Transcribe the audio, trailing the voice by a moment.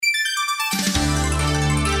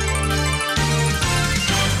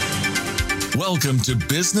Welcome to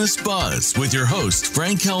Business Buzz with your host,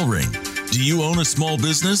 Frank Hellring. Do you own a small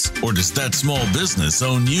business, or does that small business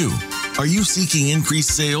own you? Are you seeking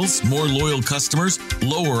increased sales, more loyal customers,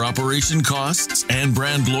 lower operation costs, and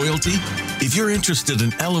brand loyalty? If you're interested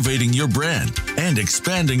in elevating your brand and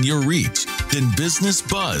expanding your reach, then Business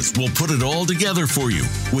Buzz will put it all together for you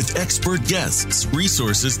with expert guests,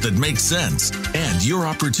 resources that make sense, and your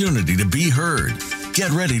opportunity to be heard.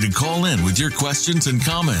 Get ready to call in with your questions and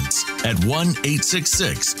comments at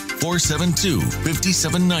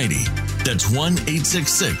 1-866-472-5790. That's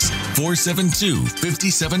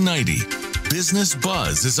 1-866-472-5790. Business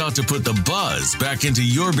Buzz is out to put the buzz back into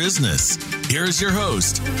your business. Here's your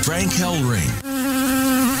host, Frank Hellring.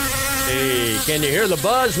 Hey, can you hear the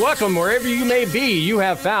buzz? Welcome wherever you may be. You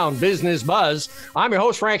have found Business Buzz. I'm your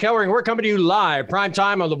host, Frank Hellring. We're coming to you live, prime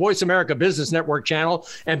time on the Voice America Business Network channel.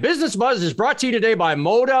 And Business Buzz is brought to you today by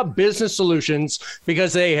Moda Business Solutions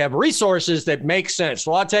because they have resources that make sense.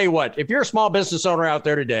 Well, I'll tell you what, if you're a small business owner out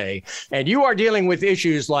there today and you are dealing with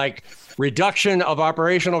issues like reduction of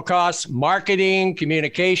operational costs, marketing,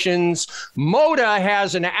 communications, Moda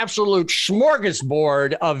has an absolute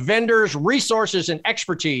smorgasbord of vendors, resources, and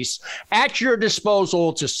expertise at your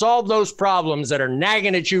disposal to solve those problems that are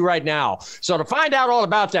nagging at you right now. So to find out all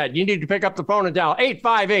about that, you need to pick up the phone and dial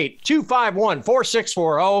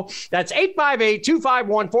 858-251-4640. That's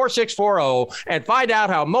 858-251-4640 and find out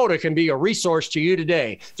how Moda can be a resource to you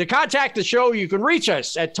today. To contact the show, you can reach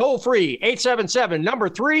us at toll-free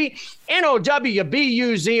 877-3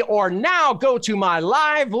 NOWBUZ, or now go to my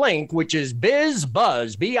live link, which is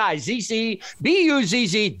BizBuzz,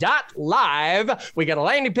 BIZZBUZZ.live. We got a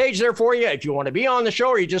landing page there for you. If you want to be on the show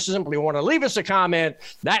or you just simply want to leave us a comment,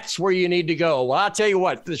 that's where you need to go. Well, I'll tell you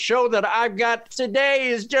what, the show that I've got today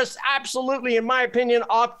is just absolutely, in my opinion,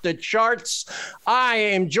 off the charts. I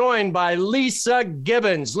am joined by Lisa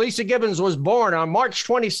Gibbons. Lisa Gibbons was born on March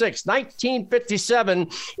 26, 1957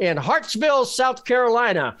 in Hartsville, South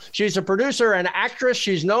Carolina. She's a producer and actress.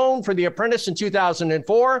 She's known for The Apprentice in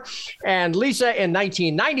 2004 and Lisa in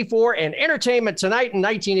 1994 and Entertainment Tonight in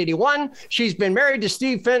 1981. She's been married to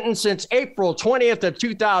Steve Fenton since April 20th of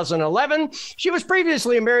 2011. She was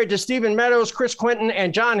previously married to Stephen Meadows, Chris Quinton,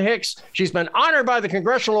 and John Hicks. She's been honored by the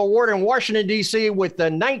Congressional Award in Washington, D.C. with the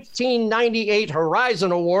 1998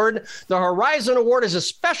 Horizon Award. The Horizon Award is a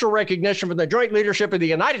special recognition for the joint leadership of the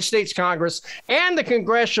United States Congress and the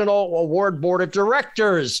Congressional Award Board of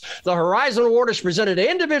Directors. The Horizon Award is presented to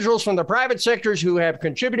individuals from the private sectors who have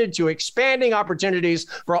contributed to expanding opportunities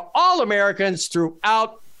for all Americans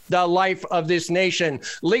throughout the life of this nation.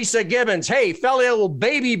 Lisa Gibbons, hey, fellow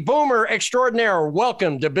baby boomer extraordinaire,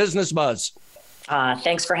 welcome to Business Buzz.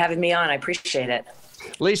 Thanks for having me on. I appreciate it.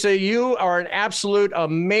 Lisa, you are an absolute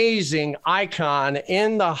amazing icon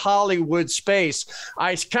in the Hollywood space.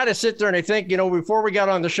 I kind of sit there and I think, before we got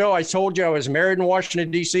on the show, I told you I was married in Washington,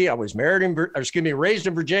 D.C. I was raised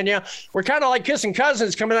in Virginia. We're kind of like kissing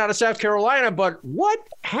cousins coming out of South Carolina. But what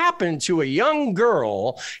happened to a young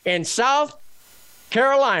girl in South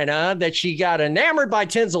Carolina that she got enamored by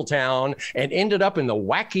Tinseltown and ended up in the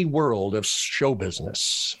wacky world of show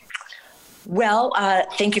business? Well,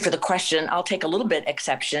 thank you for the question. I'll take a little bit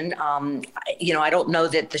exception. I don't know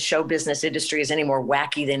that the show business industry is any more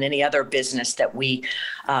wacky than any other business that we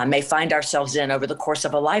may find ourselves in over the course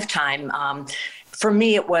of a lifetime. For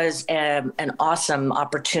me, it was an awesome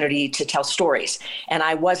opportunity to tell stories. And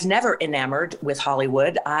I was never enamored with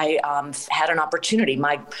Hollywood. I had an opportunity.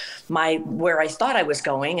 Where I thought I was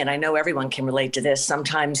going, and I know everyone can relate to this,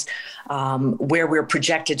 sometimes where we're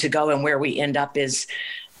projected to go and where we end up is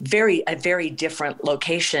a very different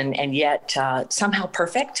location, and yet somehow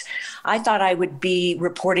perfect. I thought I would be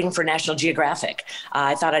reporting for National Geographic.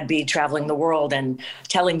 I thought I'd be traveling the world and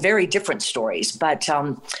telling very different stories. But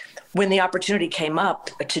when the opportunity came up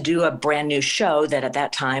to do a brand new show that at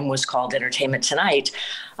that time was called Entertainment Tonight,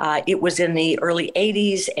 it was in the early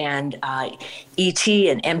 80s, and E.T.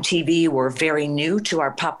 and MTV were very new to our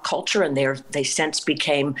pop culture, and they since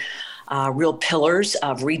became real pillars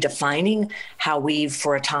of redefining how we,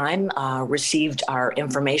 for a time, received our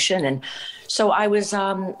information. And so I was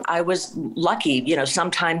lucky.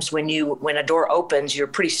 Sometimes when a door opens, you're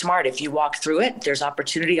pretty smart. If you walk through it, there's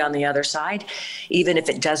opportunity on the other side, even if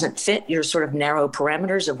it doesn't fit your sort of narrow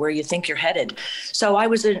parameters of where you think you're headed. So I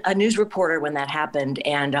was a news reporter when that happened,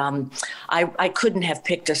 and I couldn't have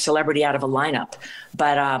picked a celebrity out of a lineup,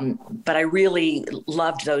 but I really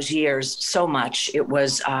loved those years so much. It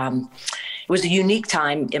was a unique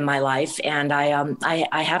time in my life, and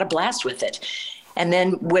I had a blast with it. And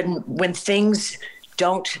then when things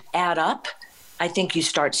don't add up, I think you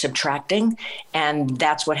start subtracting. And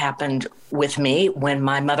that's what happened with me when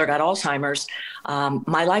my mother got Alzheimer's.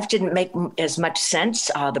 My life didn't make as much sense.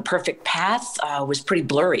 The perfect path was pretty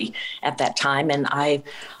blurry at that time. And I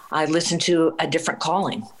listened to a different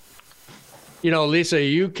calling. You know, Lisa,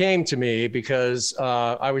 you came to me because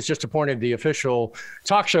I was just appointed the official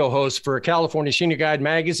talk show host for California Senior Guide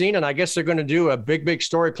magazine. And I guess they're going to do a big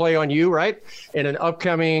story play on you, right, in an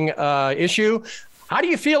upcoming issue. How do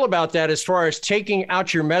you feel about that as far as taking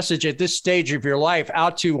out your message at this stage of your life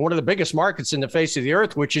out to one of the biggest markets in the face of the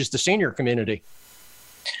earth, which is the senior community?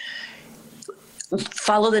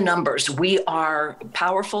 Follow the numbers. We are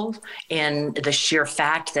powerful in the sheer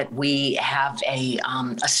fact that we have a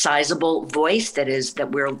sizable voice that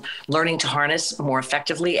we're learning to harness more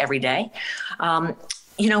effectively every day.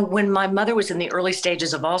 When my mother was in the early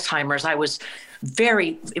stages of Alzheimer's, it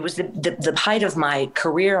was the height of my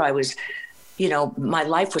career. I was, my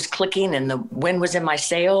life was clicking and the wind was in my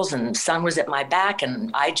sails and the sun was at my back.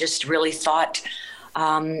 And I just really thought,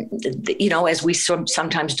 as we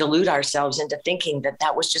sometimes delude ourselves into thinking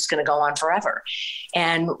that was just going to go on forever.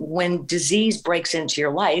 And when disease breaks into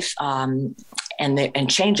your life, and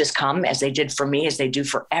changes come, as they did for me, as they do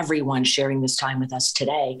for everyone sharing this time with us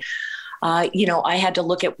today, I had to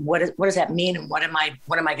look at what does that mean, and what am I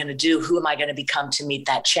going to do? Who am I going to become to meet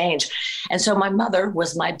that change? And so my mother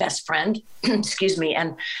was my best friend, excuse me.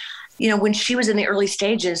 And, when she was in the early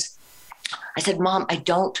stages, I said, Mom, I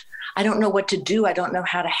don't know what to do. I don't know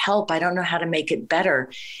how to help. I don't know how to make it better.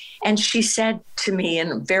 And she said to me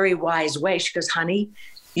in a very wise way, she goes, honey,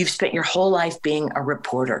 you've spent your whole life being a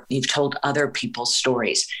reporter. You've told other people's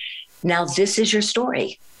stories. Now this is your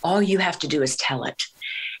story. All you have to do is tell it.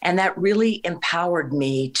 And that really empowered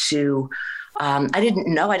me to, I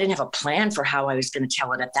didn't have a plan for how I was going to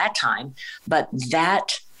tell it at that time, but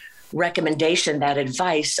that recommendation, that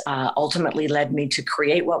advice ultimately led me to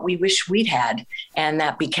create what we wish we'd had. And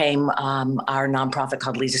that became our nonprofit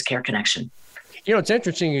called Lisa's Care Connection. It's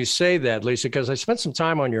interesting you say that, Lisa, because I spent some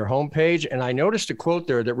time on your homepage and I noticed a quote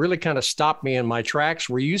there that really kind of stopped me in my tracks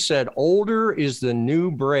where you said, older is the new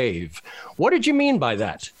brave. What did you mean by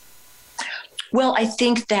that? Well, I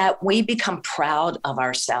think that we become proud of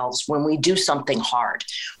ourselves when we do something hard.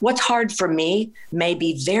 What's hard for me may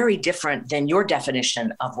be very different than your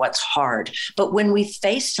definition of what's hard. But when we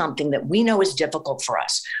face something that we know is difficult for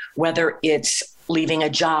us, whether it's leaving a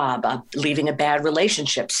job, leaving a bad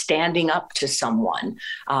relationship, standing up to someone,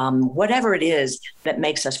 whatever it is that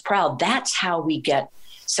makes us proud, that's how we get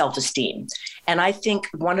self-esteem. And I think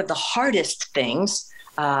one of the hardest things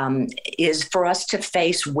is for us to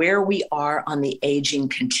face where we are on the aging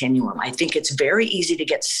continuum. I think it's very easy to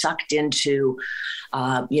get sucked into,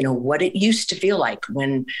 what it used to feel like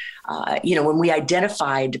when we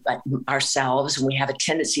identified ourselves, and we have a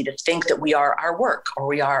tendency to think that we are our work or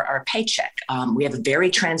we are our paycheck. We have a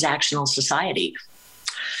very transactional society.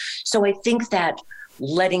 So I think that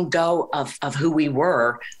letting go of who we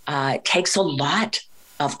were takes a lot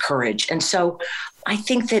of courage. And so I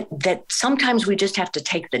think that sometimes we just have to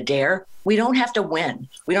take the dare. We don't have to win.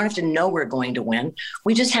 We don't have to know we're going to win.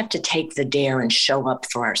 We just have to take the dare and show up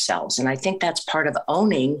for ourselves. And I think that's part of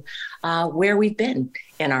owning where we've been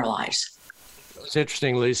in our lives. It's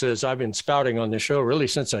interesting, Lisa, as I've been spouting on this show really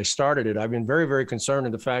since I started it, I've been very, very concerned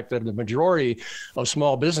in the fact that the majority of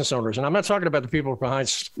small business owners, and I'm not talking about the people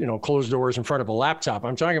behind, closed doors in front of a laptop.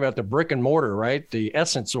 I'm talking about the brick and mortar, right? The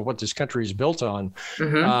essence of what this country is built on,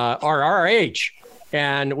 are our age.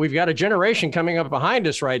 And we've got a generation coming up behind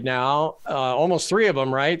us right now, almost 3 of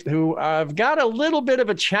them, right, who have got a little bit of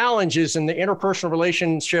a challenges in the interpersonal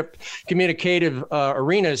relationship communicative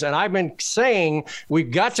arenas. And I've been saying we've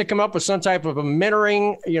got to come up with some type of a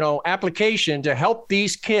mentoring, application to help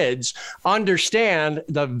these kids understand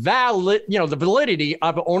the validity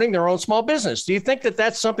of owning their own small business. Do you think that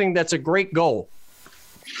that's something that's a great goal?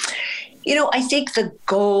 I think the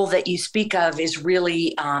goal that you speak of is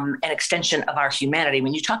really an extension of our humanity.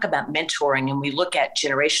 When you talk about mentoring and we look at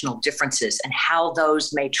generational differences and how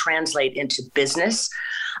those may translate into business,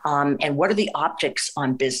 and what are the optics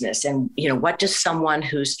on business, and what does someone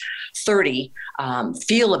who's 30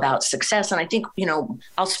 feel about success? And I think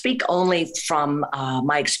I'll speak only from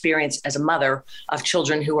my experience as a mother of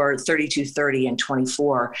children who are 32, 30, and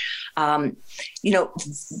 24.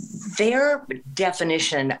 Their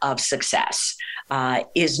definition of success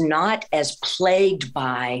is not as plagued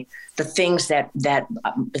by the things that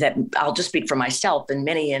I'll just speak for myself and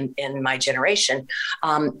many in my generation.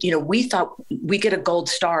 We thought we get a gold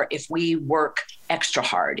star if we work extra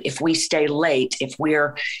hard, if we stay late, if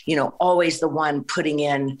we're, always the one putting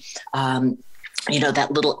in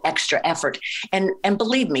that little extra effort. And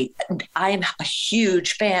believe me, I am a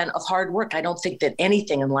huge fan of hard work. I don't think that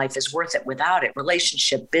anything in life is worth it without it.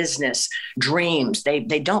 Relationship, business, dreams, they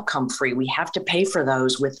don't come free. We have to pay for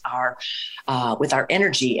those with our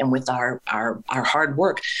energy and with our hard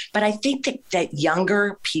work. But I think that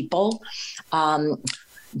younger people,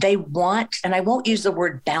 they want, and I won't use the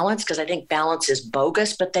word balance because I think balance is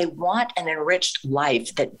bogus, but they want an enriched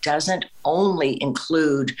life that doesn't only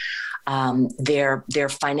include their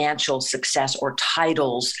financial success or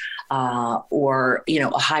titles or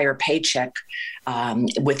a higher paycheck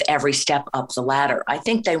with every step up the ladder. I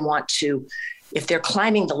think they want to, if they're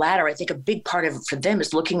climbing the ladder, I think a big part of it for them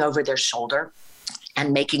is looking over their shoulder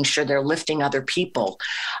and making sure they're lifting other people,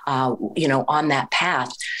 on that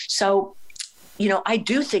path. So, I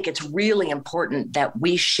do think it's really important that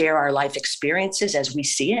we share our life experiences as we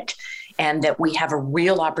see it, and that we have a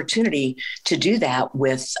real opportunity to do that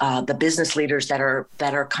with the business leaders that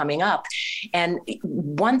are coming up. And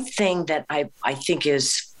one thing that I think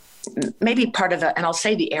is maybe part of and I'll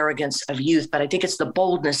say the arrogance of youth, but I think it's the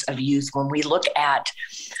boldness of youth when we look at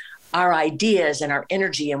our ideas and our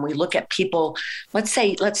energy, and we look at people, let's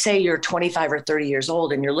say you're 25 or 30 years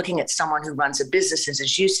old and you're looking at someone who runs a business, and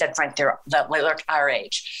as you said, Frank, they're our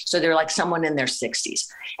age. So they're like someone in their 60s.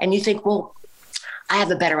 And you think, well, I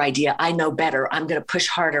have a better idea. I know better. I'm going to push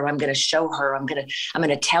harder. I'm going to show her. I'm going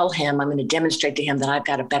to tell him. I'm going to demonstrate to him that I've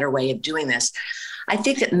got a better way of doing this. I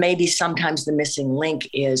think that maybe sometimes the missing link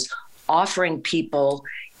is offering people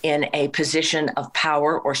in a position of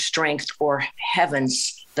power or strength or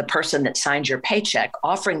heavens, the person that signs your paycheck,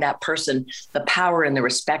 offering that person the power and the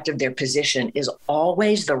respect of their position is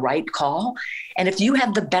always the right call. And if you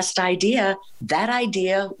have the best idea, that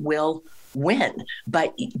idea will win.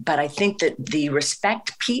 But I think that the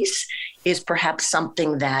respect piece is perhaps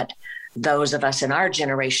something that those of us in our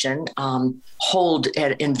generation hold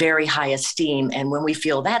in very high esteem. And when we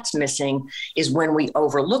feel that's missing is when we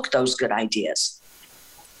overlook those good ideas.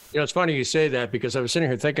 It's funny you say that, because I was sitting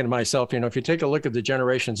here thinking to myself, if you take a look at the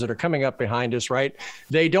generations that are coming up behind us, right,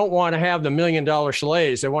 they don't want to have the $1 million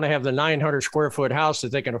chalets. They want to have the 900 square foot house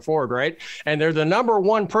that they can afford, right? And they're the number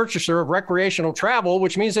one purchaser of recreational travel,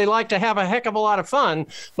 which means they like to have a heck of a lot of fun.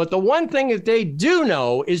 But the one thing that they do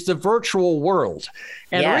know is the virtual world.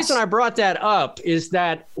 And The reason I brought that up is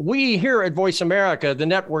that we here at Voice America, the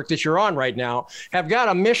network that you're on right now, have got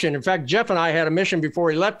a mission. In fact, Jeff and I had a mission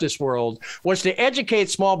before he left this world, was to educate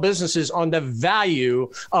small businesses on the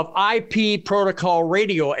value of IP protocol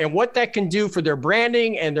radio and what that can do for their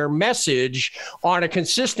branding and their message on a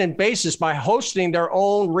consistent basis by hosting their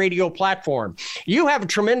own radio platform. You have a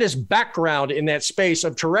tremendous background in that space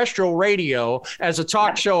of terrestrial radio as a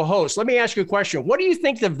talk show host. Let me ask you a question. What do you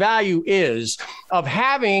think the value is of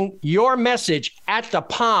having your message at the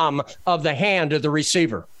palm of the hand of the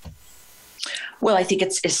receiver? Well, I think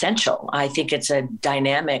it's essential. I think it's a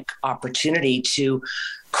dynamic opportunity to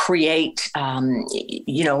create,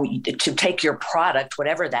 to take your product,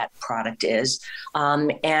 whatever that product is,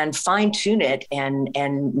 and fine tune it and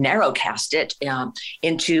narrowcast it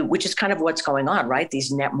into, which is kind of what's going on, right?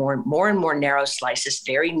 These more and more narrow slices,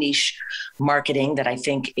 very niche marketing that I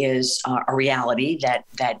think is a reality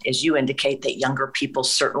that, as you indicate, that younger people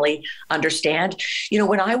certainly understand.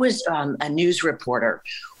 When I was a news reporter,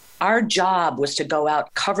 our job was to go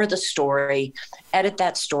out, cover the story, edit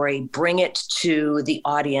that story, bring it to the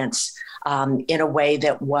audience in a way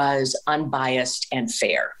that was unbiased and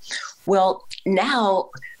fair. Well,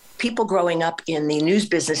 now people growing up in the news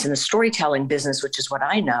business and the storytelling business, which is what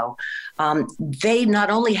I know, they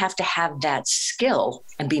not only have to have that skill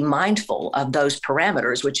and be mindful of those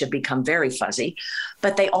parameters, which have become very fuzzy,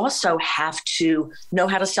 but they also have to know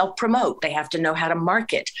how to self-promote. They have to know how to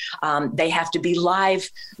market. They have to be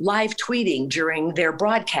live tweeting during their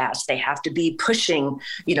broadcast. They have to be pushing,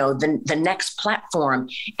 the next platform.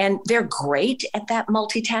 And they're great at that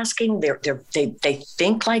multitasking. They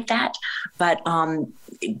think like that. But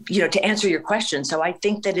to answer your question, so I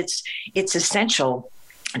think that it's essential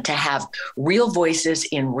to have real voices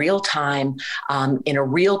in real time, in a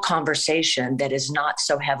real conversation that is not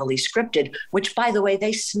so heavily scripted, which, by the way,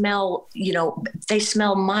 they smell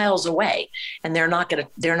miles away, and they're not going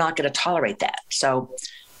to tolerate that. So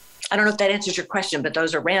I don't know if that answers your question, but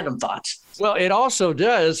those are random thoughts. Well, it also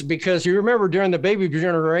does, because you remember during the baby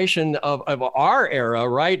generation of our era,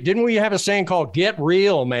 right? Didn't we have a saying called "Get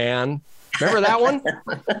real, man"? Remember that one?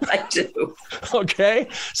 I do. Okay.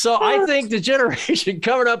 So I think the generation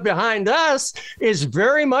coming up behind us is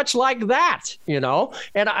very much like that,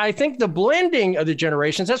 and I think the blending of the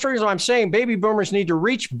generations, that's the reason I'm saying baby boomers need to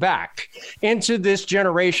reach back into this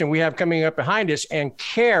generation we have coming up behind us and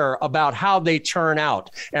care about how they turn out.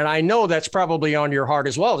 And I know that's probably on your heart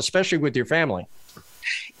as well, especially with your family.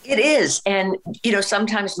 It is. And,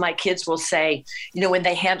 sometimes my kids will say, when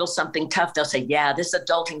they handle something tough, they'll say, yeah, this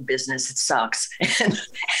adulting business, it sucks.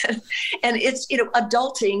 And it's,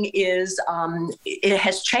 adulting is, it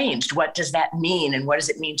has changed. What does that mean? And what does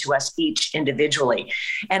it mean to us each individually?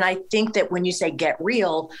 And I think that when you say get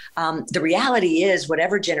real, the reality is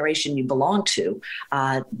whatever generation you belong to,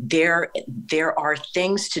 there are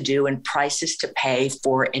things to do and prices to pay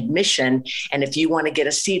for admission. And if you want to get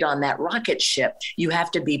a seat on that rocket ship, you have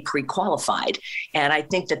to be pre-qualified. And I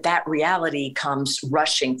think that reality comes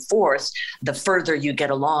rushing forth the further you get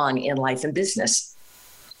along in life and business.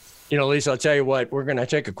 Lisa, I'll tell you what, we're going to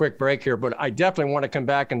take a quick break here, but I definitely want to come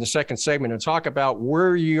back in the second segment and talk about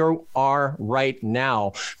where you are right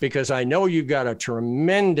now, because I know you've got a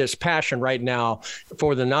tremendous passion right now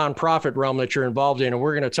for the nonprofit realm that you're involved in, and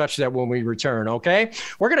we're going to touch that when we return, okay?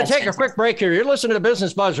 We're going to take a quick break here. You're listening to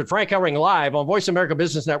Business Buzz with Frank Hellring live on Voice America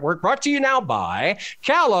Business Network, brought to you now by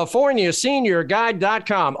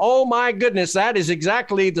CaliforniaSeniorGuide.com. Oh my goodness, that is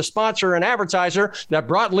exactly the sponsor and advertiser that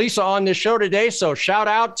brought Lisa on this show today, so shout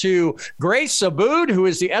out to Grace Abood, who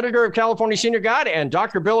is the editor of California Senior Guide, and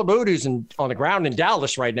Dr. Bill Abood, who's on the ground in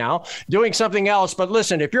Dallas right now doing something else. But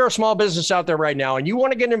listen, if you're a small business out there right now and you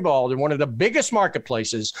want to get involved in one of the biggest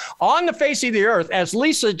marketplaces on the face of the earth, as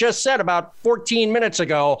Lisa just said about 14 minutes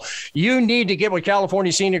ago, you need to get with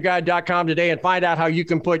CaliforniaSeniorGuide.com today and find out how you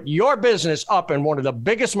can put your business up in one of the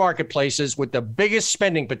biggest marketplaces with the biggest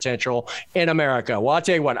spending potential in America. Well, I'll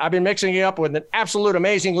tell you what, I've been mixing it up with an absolute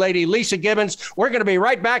amazing lady, Lisa Gibbons. We're going to be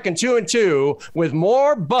right back in 2 and 2 with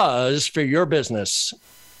more buzz for your business.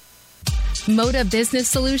 Moda Business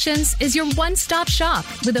Solutions is your one-stop shop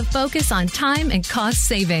with a focus on time and cost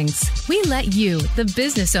savings. We let you, the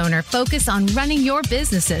business owner, focus on running your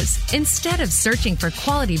businesses instead of searching for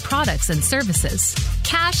quality products and services.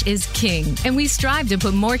 Cash is king, and we strive to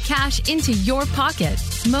put more cash into your pocket.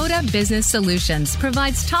 Moda Business Solutions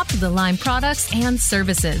provides top-of-the-line products and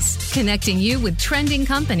services, connecting you with trending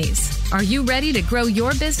companies. Are you ready to grow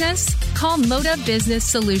your business? Call Moda Business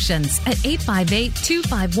Solutions at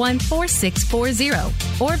 858-251-4640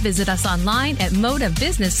 or visit us online at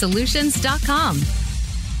modabusinesssolutions.com.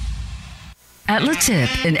 At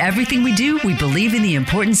LaTip, in everything we do, we believe in the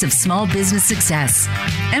importance of small business success.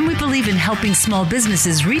 And we believe in helping small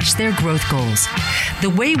businesses reach their growth goals.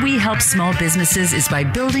 The way we help small businesses is by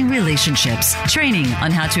building relationships, training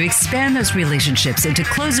on how to expand those relationships into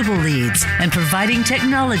closable leads, and providing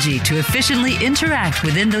technology to efficiently interact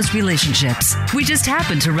within those relationships. We just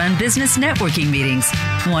happen to run business networking meetings.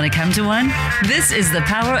 Want to come to one? This is the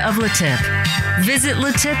power of LaTip. Visit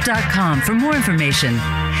LaTip.com for more information.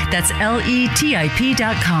 That's LETIP.com.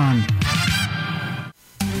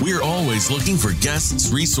 We're always looking for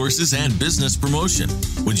guests, resources, and business promotion.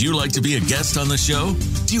 Would you like to be a guest on the show?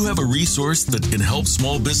 Do you have a resource that can help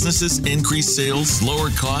small businesses increase sales, lower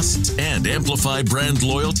costs, and amplify brand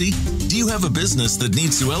loyalty? Do you have a business that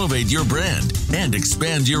needs to elevate your brand and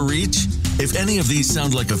expand your reach? If any of these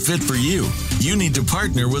sound like a fit for you, you need to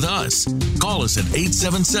partner with us. Call us at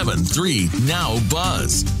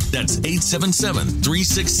 877-3-NOW-BUZZ. That's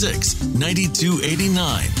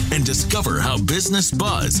 877-366-9289 and discover how Business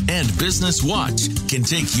Buzz and Business Watch can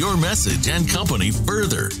take your message and company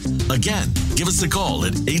further. Again, give us a call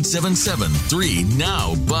at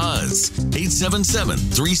 877-3-NOW-BUZZ.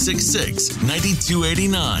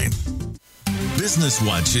 877-366-9289. Business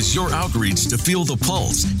Watch is your outreach to feel the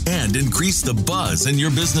pulse and increase the buzz in your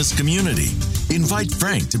business community. Invite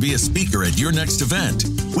Frank to be a speaker at your next event.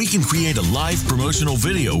 We can create a live promotional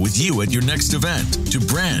video with you at your next event to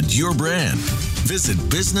brand your brand. Visit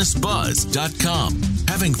businessbuzz.com.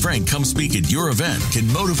 Having Frank come speak at your event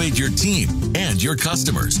can motivate your team and your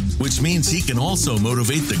customers, which means he can also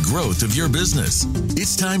motivate the growth of your business.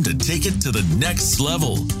 It's time to take it to the next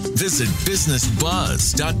level. Visit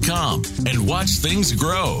businessbuzz.com and watch things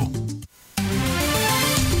grow.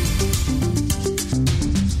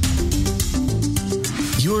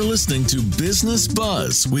 You're You're listening to Business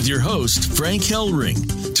Buzz with your host, Frank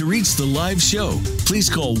Hellring. To reach the live show, please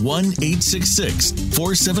call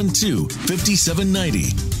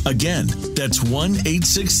 1-866-472-5790. Again, that's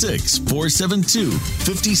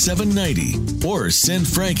 1-866-472-5790. Or send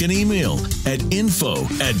Frank an email at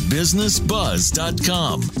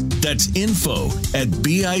info@businessbuzz.com. That's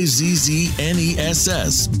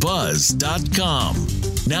info@BIZZNESS buzz.com.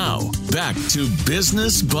 Now, back to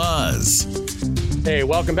Business Buzz. Hey,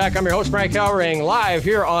 welcome back. I'm your host, Frank Hellring, live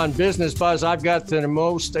here on Business Buzz. I've got the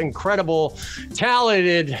most incredible,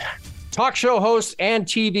 talented talk show host and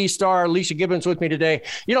TV star Lisa Gibbons with me today.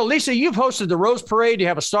 You know, Lisa, you've hosted the Rose Parade. You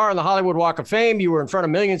have a star on the Hollywood Walk of Fame. You were in front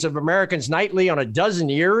of millions of Americans nightly on a dozen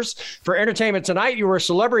years. For Entertainment Tonight, you were a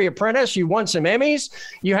Celebrity Apprentice. You won some Emmys.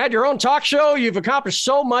 You had your own talk show. You've accomplished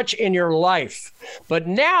so much in your life. But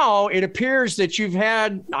now it appears that you've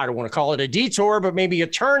had, I don't want to call it a detour, but maybe a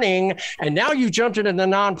turning. And now you've jumped into the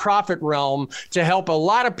nonprofit realm to help a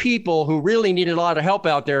lot of people who really needed a lot of help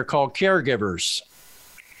out there, called caregivers.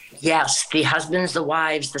 Yes, the husbands, the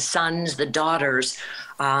wives, the sons, the daughters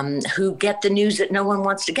who get the news that no one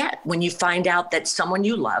wants to get when you find out that someone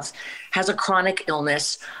you love has a chronic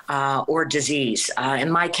illness or disease.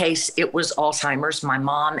 In my case, it was Alzheimer's. My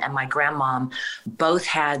mom and my grandmom both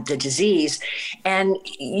had the disease. And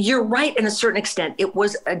you're right, in a certain extent, it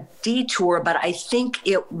was a detour, but I think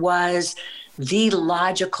it was the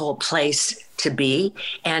logical place to be.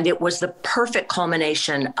 And it was the perfect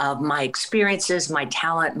culmination of my experiences, my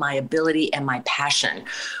talent, my ability, and my passion,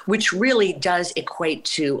 which really does equate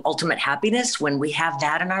to ultimate happiness. When we have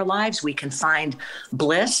that in our lives, we can find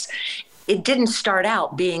bliss. It didn't start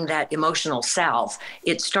out being that emotional salve.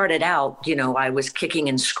 It started out, I was kicking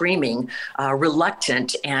and screaming,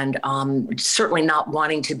 reluctant, and certainly not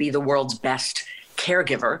wanting to be the world's best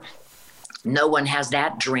caregiver. No one has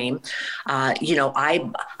that dream. I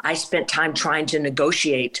spent time trying to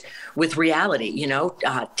negotiate with reality,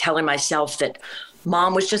 telling myself that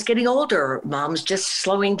Mom was just getting older. Mom's just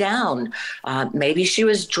slowing down. Maybe she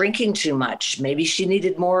was drinking too much. Maybe she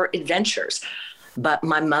needed more adventures. But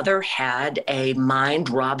my mother had a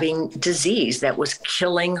mind-robbing disease that was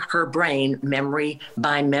killing her brain memory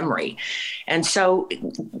by memory. And so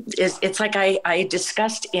it's like I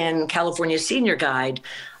discussed in California Senior Guide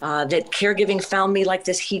that caregiving found me like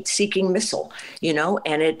this heat-seeking missile,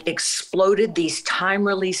 and it exploded these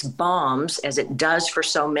time-release bombs, as it does for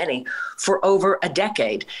so many, for over a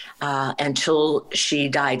decade until she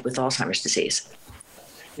died with Alzheimer's disease.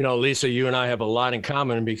 Lisa, you and I have a lot in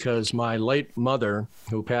common because my late mother,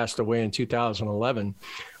 who passed away in 2011,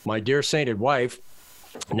 my dear sainted wife,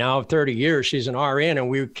 now 30 years, she's an RN, and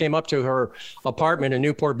we came up to her apartment in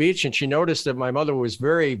Newport Beach, and she noticed that my mother was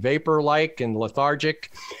very vapor-like and lethargic.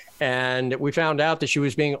 And we found out that she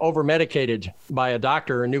was being over-medicated by a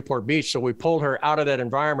doctor in Newport Beach. So we pulled her out of that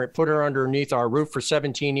environment, put her underneath our roof for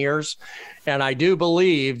 17 years. And I do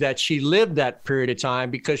believe that she lived that period of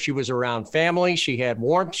time because she was around family. She had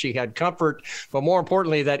warmth, she had comfort, but more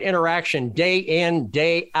importantly, that interaction day in,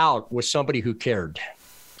 day out with somebody who cared.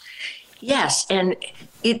 Yes, and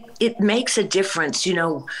it makes a difference.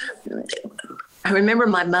 I remember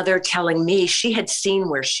my mother telling me she had seen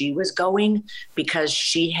where she was going because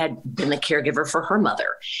she had been the caregiver for her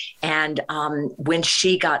mother. And when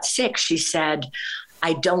she got sick, she said,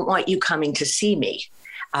 I don't want you coming to see me.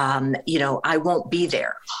 I won't be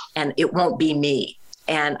there and it won't be me.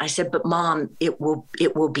 And I said, but Mom, it will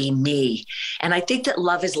be me. And I think that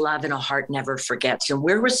love is love and a heart never forgets. And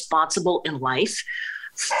we're responsible in life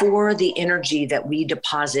for the energy that we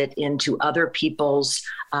deposit into other people's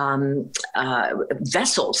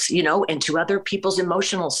vessels, into other people's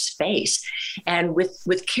emotional space. And with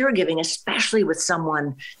caregiving, especially with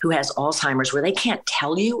someone who has Alzheimer's, where they can't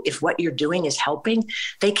tell you if what you're doing is helping,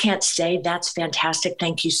 they can't say, that's fantastic,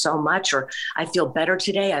 thank you so much, or I feel better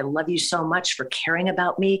today, I love you so much for caring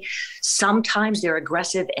about me. Sometimes they're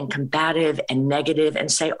aggressive and combative and negative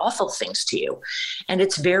and say awful things to you. And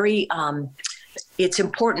it's very it's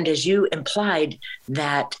important, as you implied,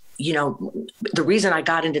 that, the reason I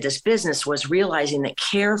got into this business was realizing that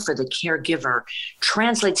care for the caregiver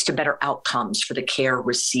translates to better outcomes for the care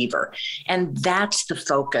receiver. And that's the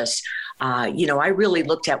focus. I really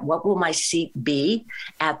looked at what will my seat be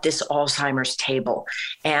at this Alzheimer's table.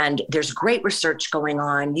 And there's great research going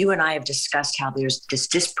on. You and I have discussed how there's this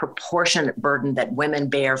disproportionate burden that women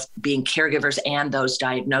bear being caregivers, and those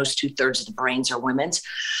diagnosed, 2/3 of the brains are women's.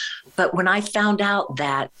 But when I found out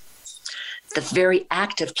that the very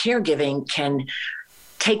act of caregiving can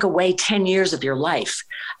take away 10 years of your life.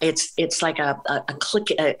 It's like a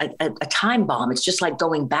time bomb. It's just like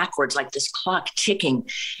going backwards, like this clock ticking,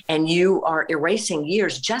 and you are erasing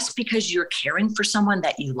years just because you're caring for someone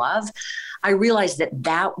that you love. I realized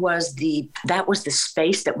that was the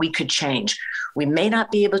space that we could change. We may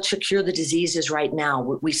not be able to cure the diseases right now.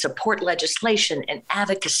 We support legislation and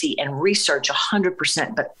advocacy and research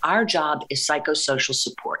 100%, but our job is psychosocial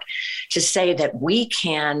support, to say that we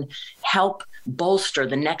can help bolster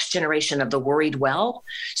the next generation of the worried well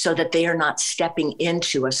so that they are not stepping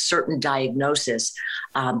into a certain diagnosis.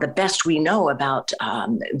 The best we know about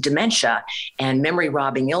dementia and memory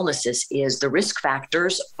robbing illnesses is the risk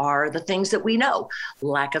factors are the things that we know: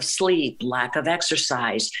 lack of sleep, lack of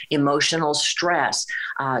exercise, emotional stress.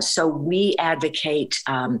 So we advocate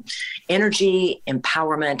energy,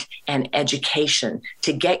 empowerment, and education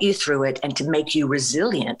to get you through it and to make you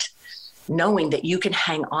resilient, knowing that you can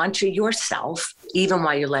hang on to yourself even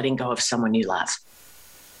while you're letting go of someone you love.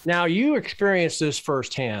 Now, you experienced this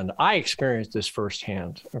firsthand. I experienced this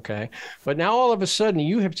firsthand, okay? But now all of a sudden,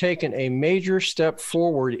 you have taken a major step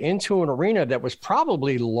forward into an arena that was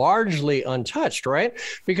probably largely untouched, right?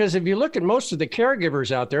 Because if you look at most of the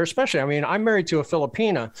caregivers out there, especially, I mean, I'm married to a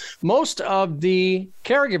Filipina. Most of the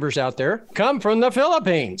caregivers out there come from the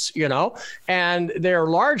Philippines, you know, and they're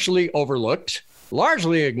largely overlooked,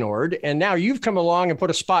 largely ignored, and now you've come along and put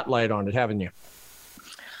a spotlight on it, haven't you?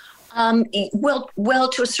 Well,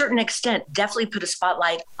 to a certain extent, definitely put a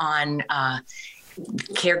spotlight on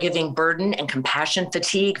caregiving burden and compassion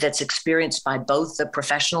fatigue that's experienced by both the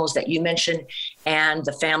professionals that you mentioned and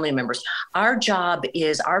the family members. Our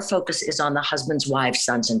focus is on the husbands, wives,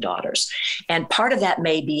 sons, and daughters. And part of that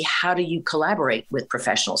may be, how do you collaborate with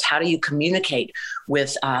professionals? How do you communicate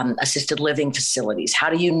with assisted living facilities? How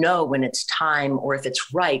do you know when it's time or if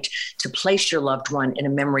it's right to place your loved one in a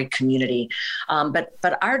memory community?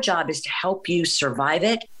 But our job is to help you survive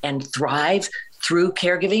it and thrive through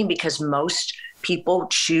caregiving, because most people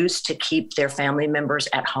choose to keep their family members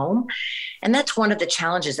at home. And that's one of the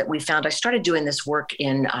challenges that we found. I started doing this work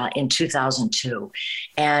in 2002.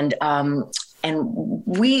 And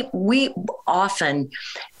we often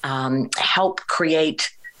help create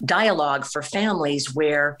dialogue for families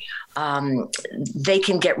where they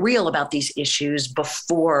can get real about these issues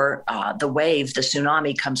before the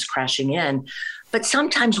tsunami comes crashing in. But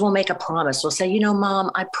sometimes we'll make a promise. We'll say, you know,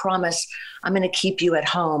 Mom, I promise I'm going to keep you at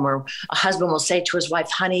home. Or a husband will say to his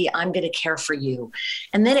wife, honey, I'm going to care for you.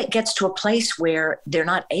 And then it gets to a place where they're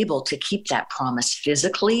not able to keep that promise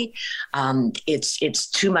physically. It's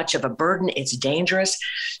too much of a burden. It's dangerous.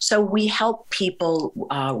 So we help people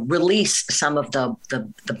release some of the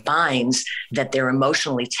binds that they're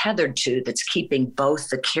emotionally tethered to, that's keeping both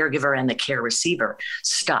the caregiver and the care receiver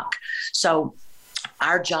stuck. So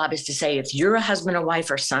our job is to say, if you're a husband or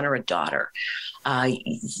wife or son or a daughter,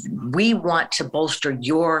 we want to bolster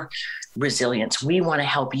your resilience. We want to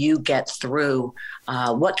help you get through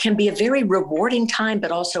what can be a very rewarding time,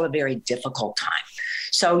 but also a very difficult time.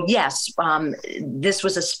 So yes, this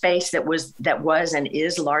was a space that was and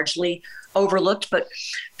is largely overlooked. But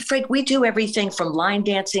Frank, we do everything from line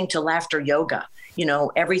dancing to laughter yoga. You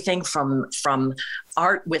know, everything from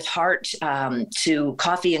art with heart to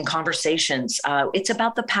coffee and conversations. It's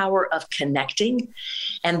about the power of connecting.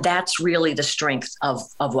 And that's really the strength of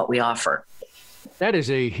what we offer. That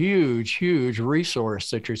is a huge, huge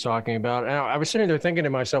resource that you're talking about. And I was sitting there thinking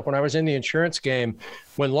to myself, when I was in the insurance game,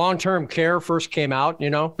 when long-term care first came out,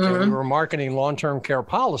 you know, and we were marketing long-term care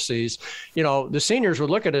policies, you know, the seniors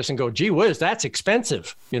would look at us and go, gee whiz, that's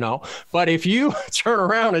expensive, you know. But if you turn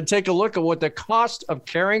around and take a look at what the cost of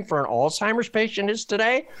caring for an Alzheimer's patient is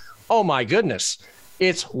today, oh my goodness.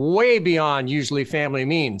 It's way beyond usually family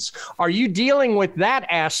means. Are you dealing with that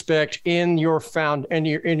aspect in your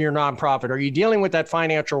nonprofit? Are you dealing with that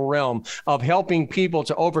financial realm of helping people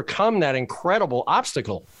to overcome that incredible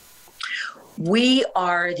obstacle? We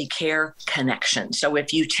are the care connection. So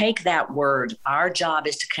if you take that word, our job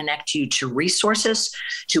is to connect you to resources,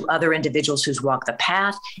 to other individuals who's walked the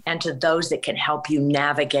path, and to those that can help you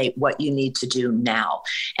navigate what you need to do now.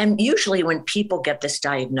 And usually when people get this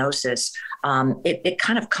diagnosis, it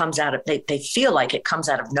kind of comes out of, they feel like it comes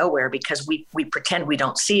out of nowhere because we pretend we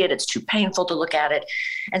don't see it. It's too painful to look at it.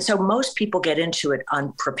 And so most people get into it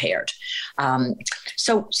unprepared.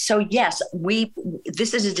 So yes,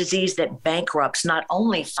 this is a disease that bangs bankrupts, not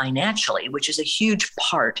only financially, which is a huge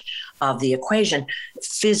part of the equation,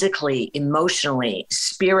 physically, emotionally,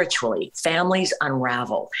 spiritually, families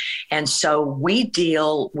unravel. And so we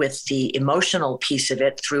deal with the emotional piece of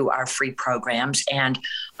it through our free programs. And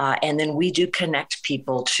then we do connect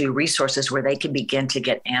people to resources where they can begin to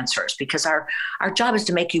get answers, because our job is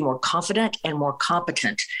to make you more confident and more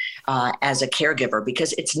competent as a caregiver,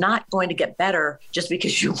 because it's not going to get better just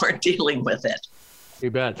because you weren't dealing with it. You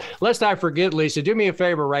bet. Let's not forget, Lisa, do me a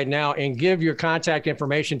favor right now and give your contact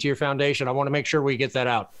information to your foundation. I want to make sure we get that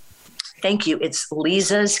out. Thank you. It's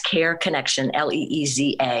Lisa's Care Connection,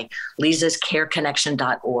 Leeza,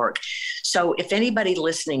 Lisa'sCareConnection.org. So if anybody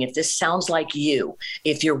listening, if this sounds like you,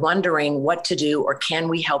 if you're wondering what to do or can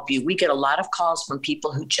we help you, we get a lot of calls from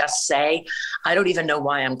people who just say, I don't even know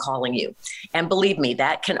why I'm calling you. And believe me,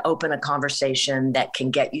 that can open a conversation that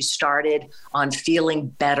can get you started on feeling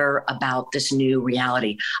better about this new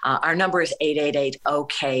reality. Our number is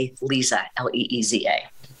 888-OK-LISA, Leeza.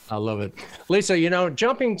 I love it. Lisa,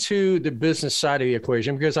 jumping to the business side of the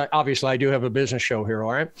equation, because I do have a business show here,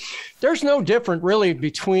 all right? There's no different really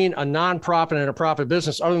between a nonprofit and a profit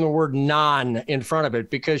business other than the word non in front of it,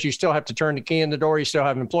 because you still have to turn the key in the door. You still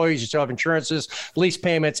have employees, you still have insurances, lease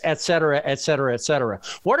payments, et cetera, et cetera, et cetera.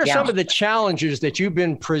 What are some of the challenges that you've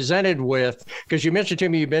been presented with? Because you mentioned to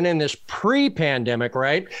me you've been in this pre-pandemic,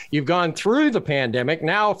 right? You've gone through the pandemic.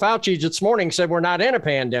 Now Fauci this morning said we're not in a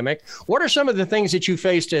pandemic. What are some of the things that you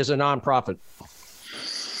faced as a nonprofit?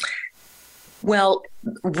 Well,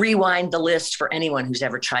 rewind the list for anyone who's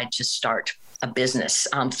ever tried to start a business.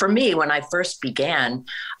 For me, when I first began,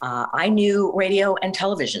 I knew radio and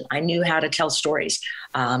television. I knew how to tell stories.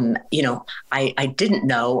 I didn't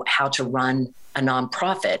know how to run a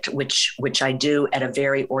nonprofit, which I do at a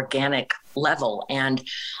very organic level. And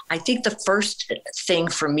I think the first thing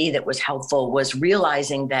for me that was helpful was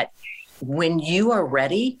realizing that when you are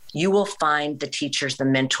ready, you will find the teachers, the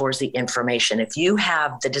mentors, the information. If you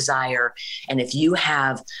have the desire and if you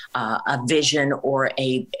have a vision or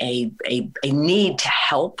a need to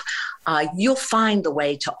help, you'll find the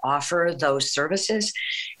way to offer those services.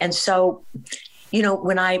 And so,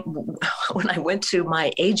 when I went to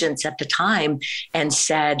my agents at the time and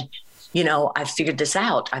said, I figured this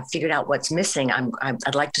out. I figured out what's missing.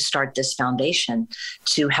 I'd like to start this foundation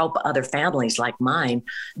to help other families like mine.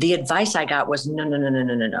 The advice I got was,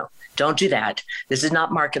 no. Don't do that. This is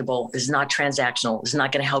not marketable. This is not transactional. This is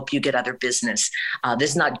not going to help you get other business. This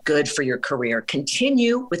is not good for your career.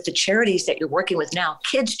 Continue with the charities that you're working with now,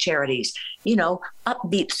 kids charities,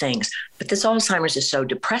 upbeat things. But this Alzheimer's is so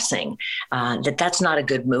depressing that's not a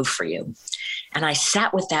good move for you. And I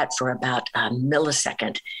sat with that for about a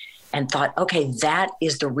millisecond and thought, okay, that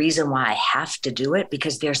is the reason why I have to do it,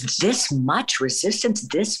 because there's this much resistance,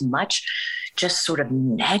 this much just sort of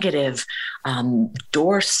negative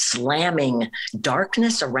door slamming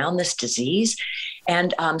darkness around this disease.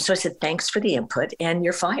 And so I said, thanks for the input, and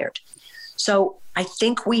you're fired. So I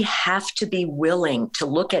think we have to be willing to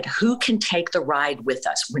look at who can take the ride with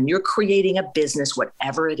us when you're creating a business,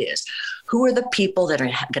 whatever it is. Who are the people that are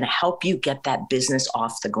going to help you get that business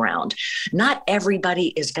off the ground? Not everybody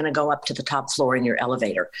is going to go up to the top floor in your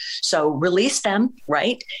elevator. So release them,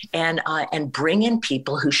 right? And bring in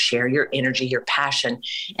people who share your energy, your passion.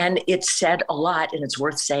 And it's said a lot, and it's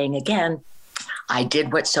worth saying again, I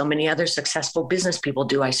did what so many other successful business people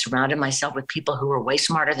do. I surrounded myself with people who were way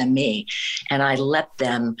smarter than me, and I let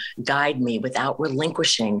them guide me without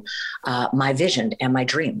relinquishing my vision and my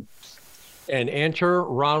dream. And enter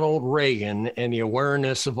Ronald Reagan, and the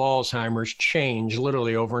awareness of Alzheimer's changed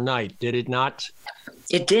literally overnight, did it not?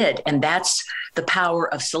 It did. And that's the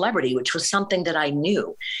power of celebrity, which was something that I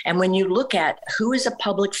knew. And when you look at who is a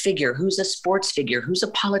public figure, who's a sports figure, who's a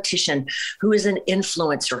politician, who is an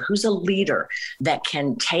influencer, who's a leader that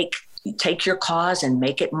can take your cause and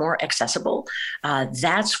make it more accessible,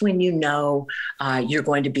 that's when you know you're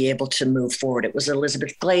going to be able to move forward. It was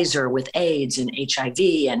Elizabeth Glaser with AIDS and HIV,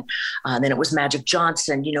 and then it was Magic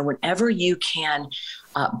Johnson. Whenever you can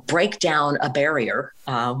break down a barrier,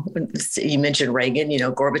 you mentioned Reagan,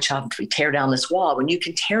 Gorbachev, we tear down this wall. When you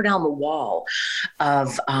can tear down the wall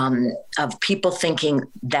of people thinking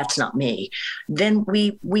that's not me, then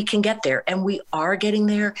we can get there, and we are getting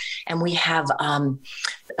there. And we have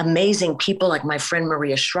amazing people like my friend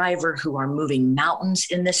Maria Shriver, who are moving mountains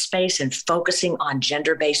in this space and focusing on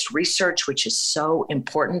gender-based research, which is so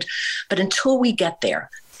important. But until we get there,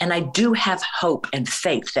 and I do have hope and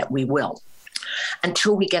faith that we will,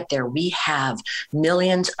 until we get there, we have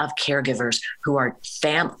millions of caregivers who are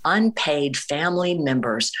unpaid family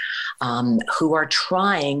members who are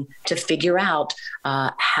trying to figure out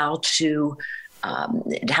how to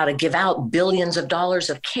how to give out billions of dollars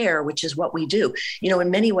of care, which is what we do. In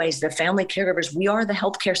many ways, the family caregivers, we are the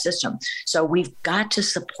healthcare system. So we've got to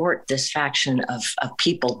support this faction of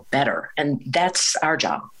people better. And that's our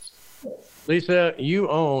job. Lisa, you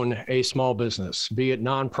own a small business, be it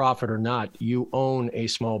nonprofit or not, you own a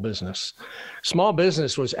small business. Small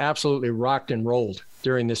business was absolutely rocked and rolled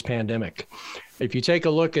during this pandemic. If you take a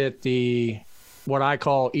look at what I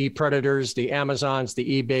call e-predators, the Amazons,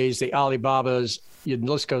 the eBays, the Alibabas, the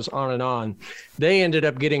list goes on and on. They ended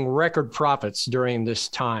up getting record profits during this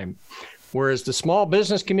time. Whereas the small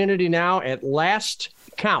business community now, at last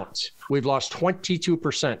count, we've lost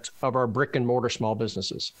 22% of our brick and mortar small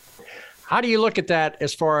businesses. How do you look at that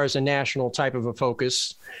as far as a national type of a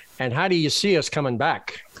focus? And how do you see us coming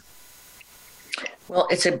back? Well,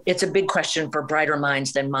 it's a big question for brighter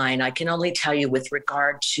minds than mine. I can only tell you with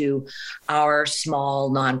regard to our small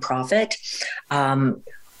nonprofit,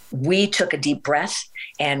 we took a deep breath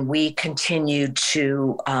and we continued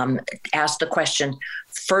to ask the question,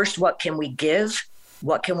 first, what can we give?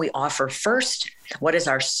 What can we offer first? What is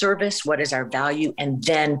our service? What is our value? And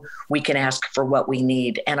then we can ask for what we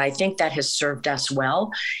need. And I think that has served us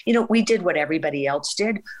well. We did what everybody else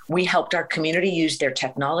did. We helped our community use their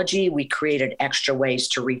technology. We created extra ways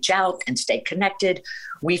to reach out and stay connected.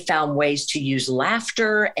 We found ways to use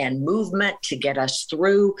laughter and movement to get us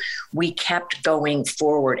through. We kept going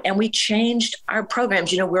forward and we changed our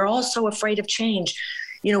programs. We're all so afraid of change.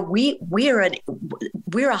 We're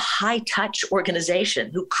a high touch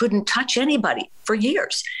organization who couldn't touch anybody for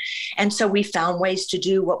years. And so we found ways to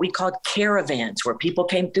do what we called caravans, where people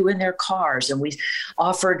came through in their cars and we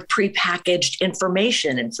offered prepackaged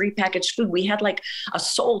information and free packaged food. We had like a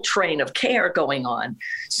soul train of care going on.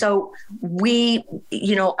 So I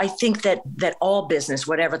think that all business,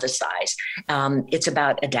 whatever the size, it's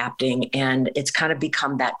about adapting, and it's kind of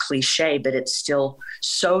become that cliche, but it's still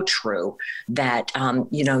so true that,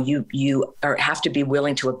 you have to be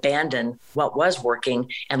willing to abandon what was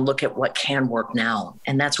working and look at what can work now.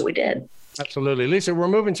 And that's what we did. Absolutely. Lisa, we're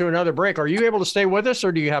moving to another break. Are you able to stay with us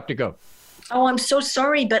or do you have to go? Oh, I'm so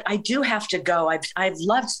sorry, but I do have to go. I've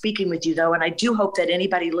loved speaking with you, though, and I do hope that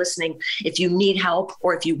anybody listening, if you need help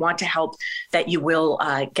or if you want to help, that you will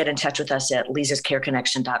get in touch with us at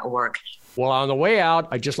lisascareconnection.org. Well, on the way out,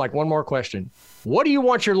 I'd just like one more question. What do you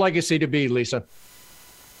want your legacy to be, Lisa?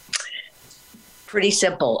 Pretty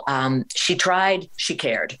simple. She tried, she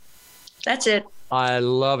cared. That's it. I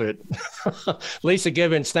love it. Lisa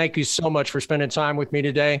Gibbons, thank you so much for spending time with me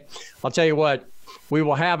today. I'll tell you what, we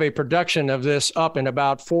will have a production of this up in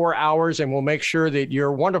about 4 hours, and we'll make sure that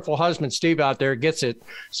your wonderful husband, Steve, out there gets it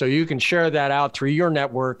so you can share that out through your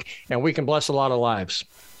network, and we can bless a lot of lives.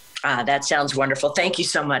 That sounds wonderful. Thank you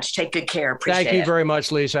so much. Take good care. Appreciate it. Thank you very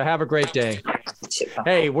much, Lisa. Have a great day.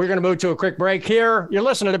 Hey, we're going to move to a quick break here. You're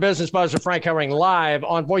listening to Business Buzz with Frank Hellring live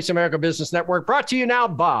on Voice America Business Network, brought to you now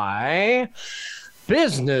by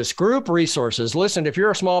Business Group Resources. Listen, if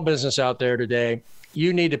you're a small business out there today,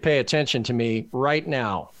 you need to pay attention to me right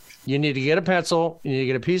now. You need to get a pencil, you need to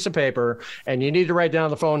get a piece of paper, and you need to write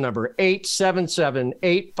down the phone number,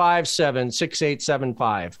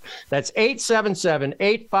 877-857-6875. That's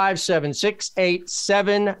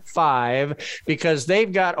 877-857-6875, because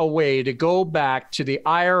they've got a way to go back to the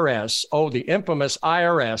IRS, the infamous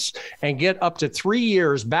IRS, and get up to 3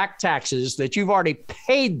 years back taxes that you've already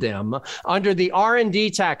paid them under the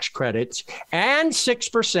R&D tax credit and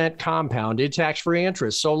 6% compounded tax-free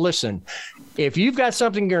interest. So listen, if you've got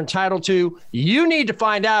something you're entitled to, you need to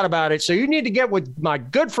find out about it. So you need to get with my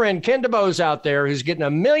good friend Ken DeBose out there, who's getting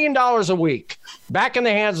 $1 million a week back in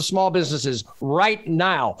the hands of small businesses right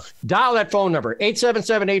now. Dial that phone number,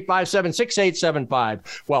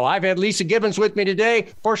 877-857-6875. Well, I've had Lisa Gibbons with me today.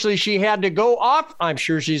 Fortunately, she had to go off. I'm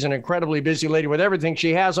sure she's an incredibly busy lady with everything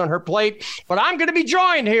she has on her plate. But I'm going to be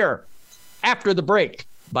joined here after the break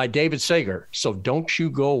by David Sager. So don't you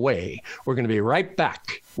go away. We're going to be right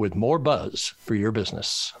back with more buzz for your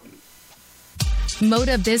business.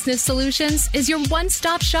 Moda Business Solutions is your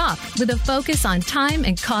one-stop shop with a focus on time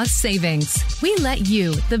and cost savings. We let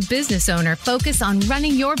you, the business owner, focus on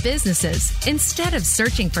running your businesses instead of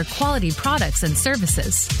searching for quality products and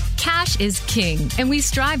services. Cash is king, and we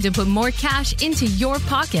strive to put more cash into your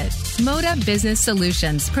pocket. Moda Business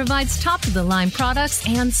Solutions provides top-of-the-line products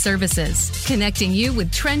and services, connecting you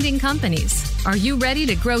with trending companies. Are you ready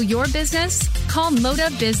to grow your business? Call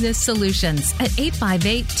Moda Business Solutions at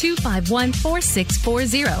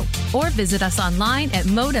 858-251-4640 or visit us online at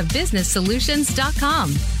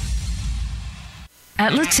modabusinesssolutions.com.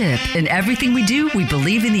 At LaTip, in everything we do, we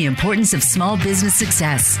believe in the importance of small business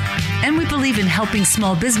success. And we believe in helping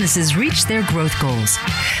small businesses reach their growth goals.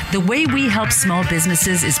 The way we help small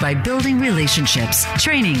businesses is by building relationships,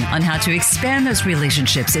 training on how to expand those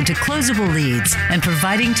relationships into closable leads, and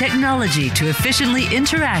providing technology to efficiently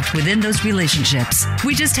interact within those relationships.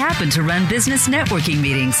 We just happen to run business networking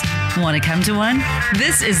meetings. Want to come to one?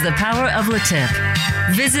 This is the power of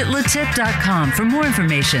LaTip. Visit latip.com for more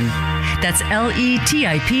information. That's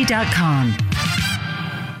LETIP.com.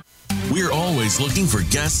 We're always looking for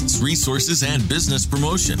guests, resources, and business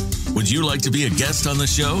promotion. Would you like to be a guest on the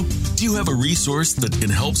show? Do you have a resource that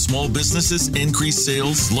can help small businesses increase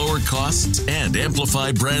sales, lower costs, and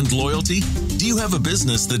amplify brand loyalty? Do you have a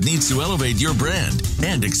business that needs to elevate your brand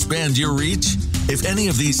and expand your reach? If any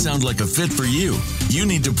of these sound like a fit for you, you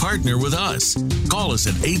need to partner with us. Call us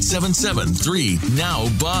at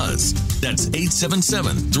 877-3-NOW-BUZZ. That's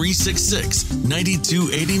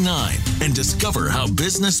 877-366-9289 and discover how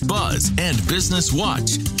Business Buzz and Business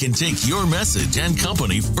Watch can take your message and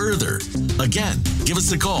company further. Again, give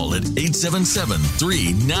us a call at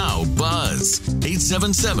 877-3-NOW-BUZZ.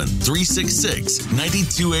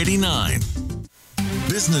 877-366-9289.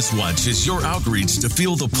 Business Watch is your outreach to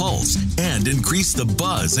feel the pulse and increase the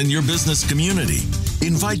buzz in your business community.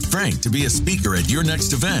 Invite Frank to be a speaker at your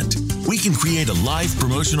next event. We can create a live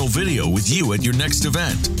promotional video with you at your next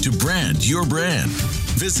event to brand your brand.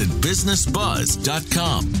 Visit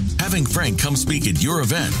businessbuzz.com. Having Frank come speak at your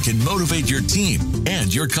event can motivate your team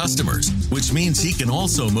and your customers, which means he can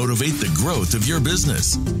also motivate the growth of your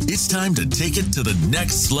business. It's time to take it to the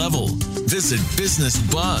next level. Visit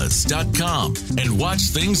businessbuzz.com and watch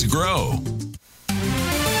things grow.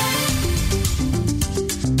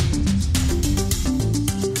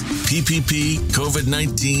 PPP,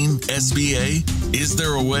 COVID-19, SBA, is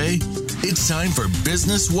there a way? It's time for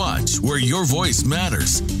Business Watch, where your voice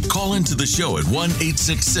matters. Call into the show at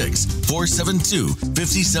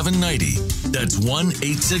 1-866-472-5790. That's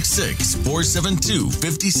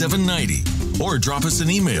 1-866-472-5790. Or drop us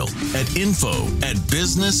an email at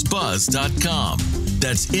info@businessbuzz.com.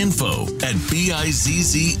 That's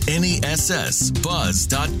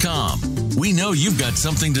info@BIZZNESS-buzz.com. We know you've got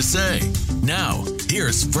something to say. Now,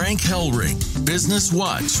 here's Frank Hellring, Business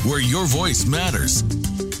Watch, where your voice matters.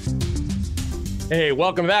 Hey,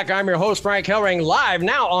 welcome back. I'm your host, Frank Hellring, live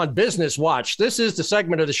now on Business Watch. This is the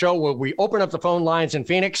segment of the show where we open up the phone lines in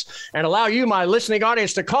Phoenix and allow you, my listening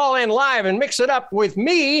audience, to call in live and mix it up with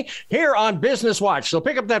me here on Business Watch. So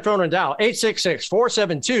pick up that phone and dial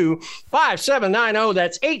 866-472-5790.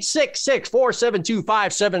 That's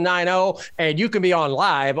 866-472-5790. And you can be on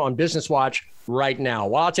live on Business Watch right now.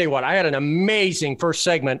 Well, I'll tell you what, I had an amazing first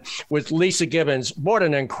segment with Lisa Gibbons. What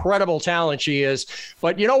an incredible talent she is.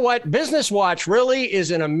 But you know what? Business Watch really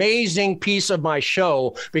is an amazing piece of my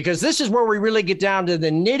show, because this is where we really get down to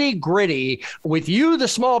the nitty gritty with you, the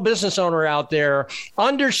small business owner out there,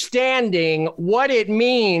 understanding what it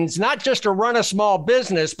means, not just to run a small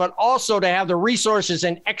business, but also to have the resources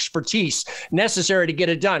and expertise necessary to get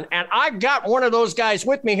it done. And I've got one of those guys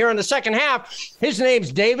with me here in the second half. His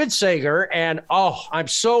name's David Sager. And I'm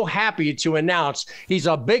so happy to announce he's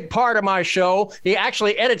a big part of my show. He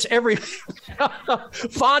actually edits every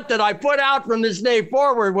font that I put out from this day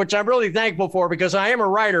forward, which I'm really thankful for, because I am a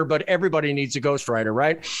writer, but everybody needs a ghostwriter,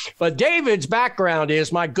 right? But David's background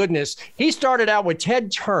is, my goodness, he started out with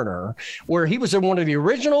Ted Turner, where he was one of the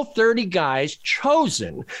original 30 guys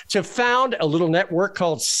chosen to found a little network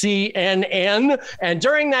called CNN. And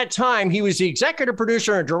during that time, he was the executive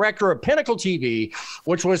producer and director of Pinnacle TV,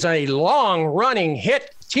 which was a long-running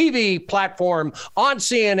hit TV platform on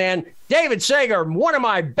CNN. David Sager, one of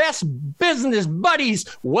my best business buddies.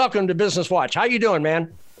 Welcome to Business Watch. How you doing,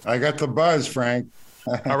 man? I got the buzz, Frank.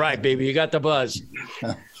 All right, baby, you got the buzz.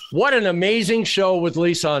 What an amazing show with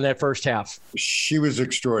Lisa on that first half. She was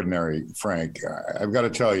extraordinary, Frank. I've got to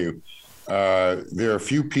tell you, there are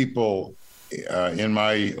few people in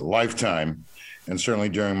my lifetime, and certainly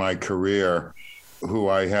during my career, who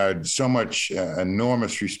I had so much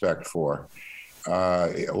enormous respect for.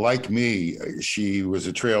 Like me, she was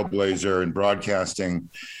a trailblazer in broadcasting.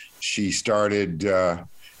 She started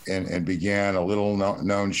and began a little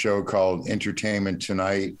known show called Entertainment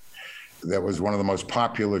Tonight. That was one of the most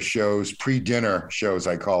popular shows, pre-dinner shows,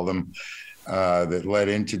 I call them, that led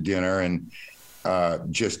into dinner, and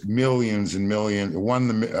just millions and millions, won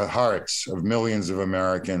the hearts of millions of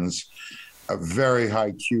Americans, a very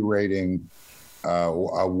high Q rating,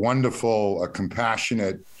 a wonderful,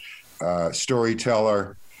 compassionate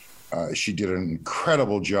storyteller. She did an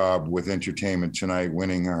incredible job with Entertainment Tonight,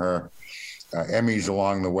 winning her Emmys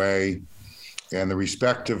along the way. and the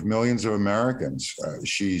respect of millions of Americans.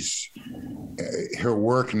 Her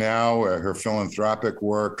work now, her philanthropic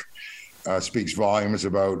work, speaks volumes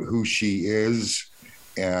about who she is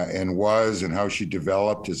and was, and how she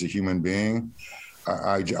developed as a human being.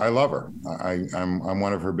 I love her. I'm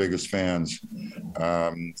one of her biggest fans,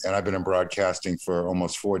 and I've been in broadcasting for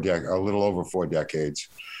almost a little over 4 decades.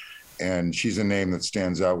 And she's a name that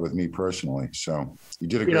stands out with me personally. So you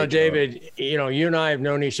did a great job. David, you and I have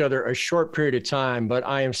known each other a short period of time, but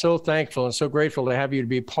I am so thankful and so grateful to have you to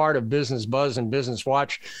be part of Business Buzz and Business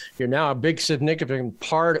Watch. You're now a big, significant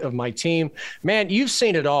part of my team. Man, you've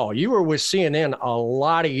seen it all. You were with CNN a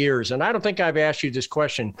lot of years, and I don't think I've asked you this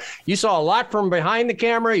question. You saw a lot from behind the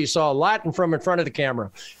camera. You saw a lot from in front of the camera.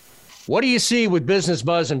 What do you see with Business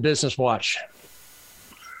Buzz and Business Watch?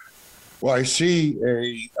 Well, I see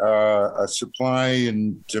a supply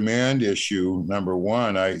and demand issue, number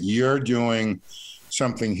one. You're doing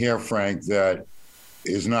something here, Frank, that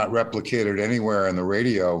is not replicated anywhere in the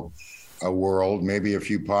radio world, maybe a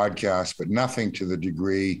few podcasts, but nothing to the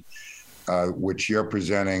degree which you're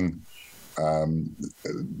presenting, and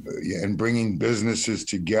bringing businesses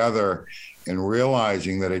together and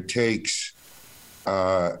realizing that it takes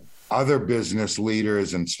other business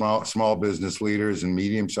leaders and small business leaders and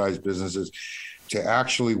medium-sized businesses to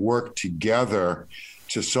actually work together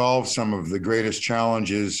to solve some of the greatest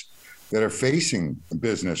challenges that are facing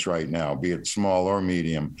business right now, be it small or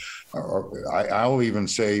medium. I'll even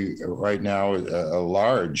say right now,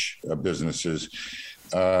 large businesses.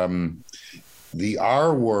 The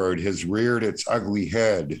R word has reared its ugly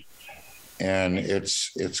head, and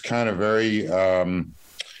it's kind of very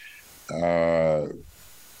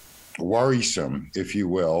worrisome, if you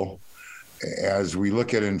will, as we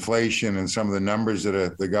look at inflation and some of the numbers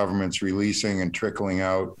that the government's releasing and trickling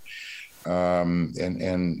out.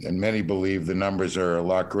 And many believe the numbers are a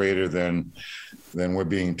lot greater than we're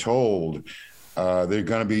being told. They're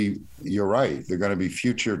going to be, you're right, they're going to be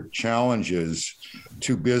future challenges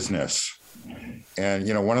to business. And,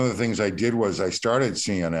 one of the things I did was I started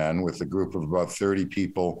CNN with a group of about 30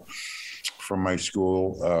 people from my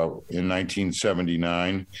school in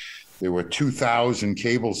 1979. There were 2,000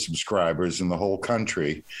 cable subscribers in the whole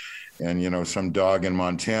country, and, some dog in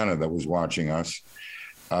Montana that was watching us.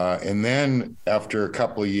 And then after a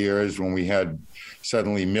couple of years, when we had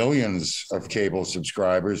suddenly millions of cable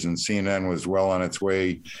subscribers and CNN was well on its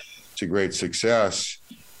way to great success,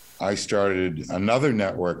 I started another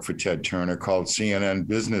network for Ted Turner called CNN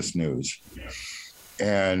Business News.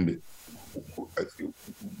 And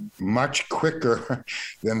much quicker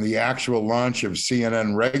than the actual launch of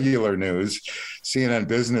CNN regular news, CNN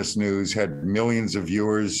Business News had millions of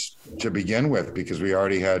viewers to begin with, because we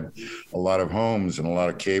already had a lot of homes and a lot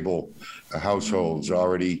of cable households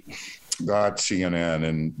already got CNN.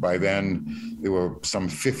 And by then there were some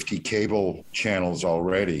 50 cable channels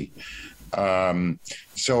already.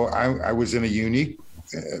 So I was in a unique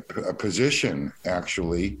position,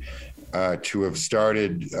 actually, to have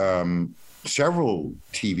started several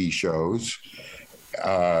TV shows,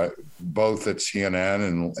 both at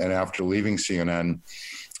CNN and after leaving CNN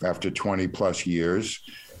after 20 plus years,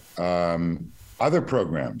 other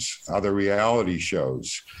programs, other reality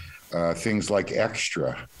shows, things like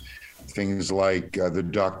Extra, things like the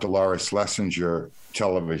Dr. Laura Schlesinger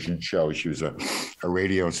television show. She was a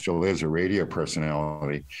radio, still is a radio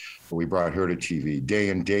personality. We brought her to TV. Day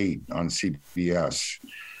and Date on CBS.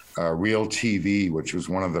 Real TV, which was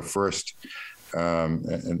one of the first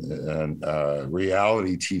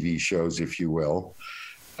reality TV shows, if you will.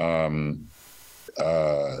 All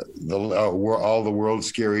the world's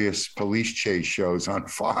scariest police chase shows on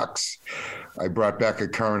Fox. I brought back A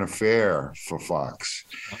Current Affair for Fox.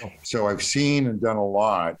 Oh. So I've seen and done a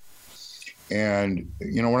lot. And,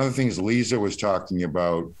 one of the things Lisa was talking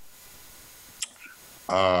about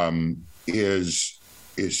is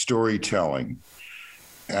storytelling.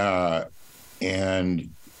 And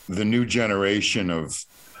the new generation of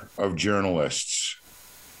journalists.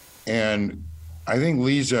 And I think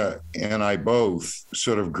Lisa and I both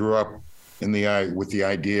sort of grew up with the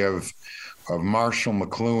idea of Marshall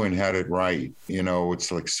McLuhan had it right.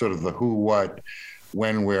 It's like sort of the who, what,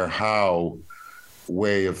 when, where, how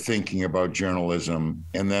way of thinking about journalism,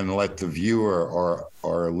 and then let the viewer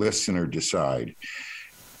or listener decide.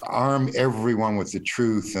 Arm everyone with the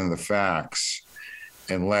truth and the facts,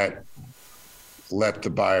 and let the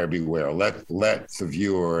buyer beware. Let the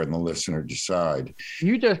viewer and the listener decide.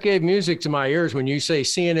 You just gave music to my ears when you say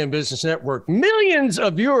CNN Business Network. Millions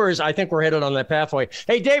of viewers. I think we're headed on that pathway.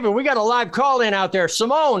 Hey, David, we got a live call in out there.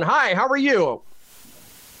 Simone, hi, how are you?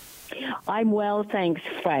 I'm well, thanks,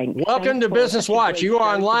 Frank. Welcome to Business Watch. You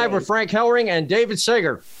are on live with Frank Hellring and David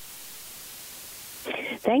Sager.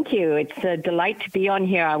 Thank you. It's a delight to be on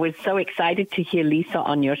here. I was so excited to hear Lisa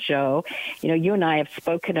on your show. You know, you and I have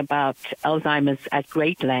spoken about Alzheimer's at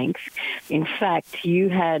great length. In fact, you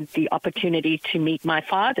had the opportunity to meet my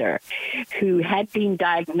father, who had been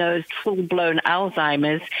diagnosed full-blown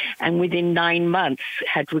Alzheimer's and within 9 months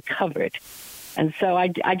had recovered. And so I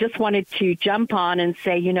just wanted to jump on and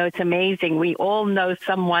say, you know, it's amazing. We all know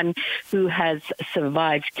someone who has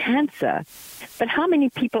survived cancer, but how many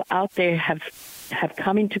people out there have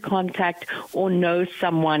come into contact or know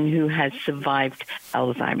someone who has survived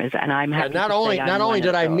Alzheimer's? And I'm happy not only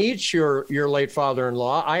did I meet your late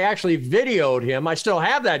father-in-law, I actually videoed him. I still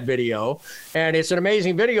have that video, and it's an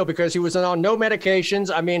amazing video because he was on no medications.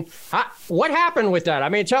 I mean, what happened with that? I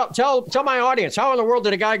mean, tell my audience, how in the world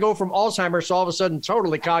did a guy go from Alzheimer's to all of a sudden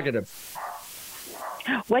totally cognitive?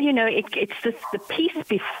 Well, you know, it's the piece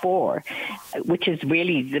before, which is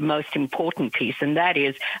really the most important piece, and that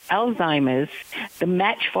is Alzheimer's. The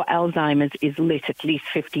match for Alzheimer's is lit at least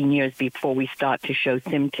 15 years before we start to show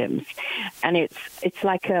symptoms. And it's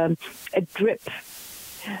like a drip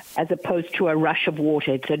as opposed to a rush of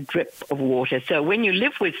water. It's a drip of water. So when you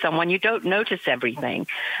live with someone, you don't notice everything.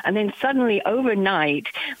 And then suddenly overnight,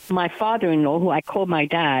 my father-in-law, who I call my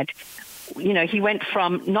dad, you know, he went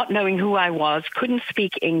from not knowing who I was, couldn't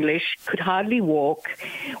speak English, could hardly walk.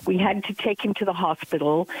 We had to take him to the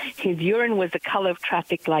hospital. His urine was the color of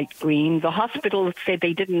traffic light green. The hospital said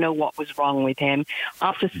they didn't know what was wrong with him.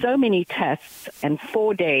 After so many tests and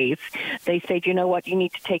 4 days, they said, you know what, you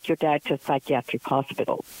need to take your dad to a psychiatric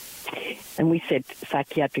hospital. And we said,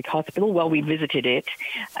 psychiatric hospital? Well, we visited it,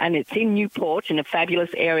 and it's in Newport, in a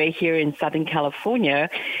fabulous area here in Southern California,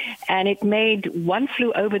 and it made One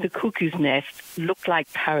Flew Over the Cuckoo's Nest look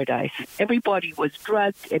like paradise. Everybody was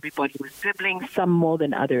drugged, everybody was dribbling, some more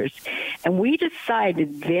than others. And we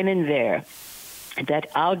decided then and there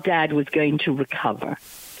that our dad was going to recover,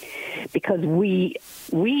 because we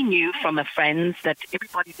knew from our friends that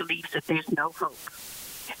everybody believes that there's no hope.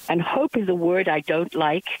 And hope is a word I don't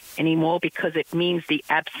like anymore because it means the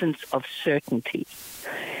absence of certainty.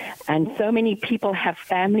 And so many people have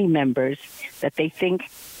family members that they think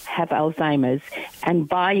have Alzheimer's and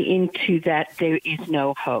buy into that there is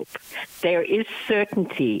no hope. There is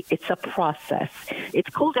certainty. It's a process. It's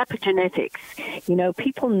called epigenetics. You know,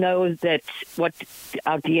 people know that what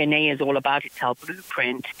our DNA is all about. It's our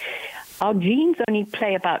blueprint. Our genes only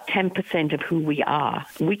play about 10% of who we are.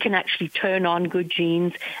 We can actually turn on good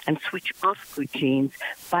genes and switch off good genes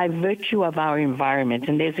by virtue of our environment.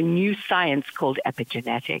 And there's a new science called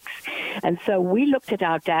epigenetics. And so we looked at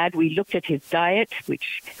our dad, we looked at his diet,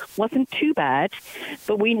 which wasn't too bad,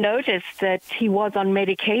 but we noticed that he was on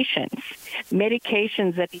medications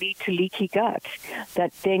that lead to leaky gut,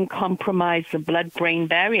 that then compromise the blood-brain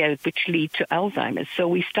barrier, which lead to Alzheimer's. So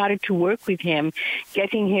we started to work with him,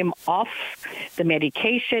 getting him off the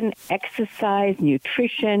medication, exercise,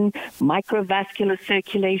 nutrition, microvascular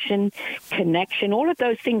circulation, connection, all of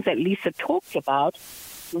those things that Lisa talked about.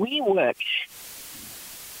 We worked.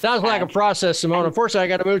 Sounds like a process, Simone. Unfortunately, I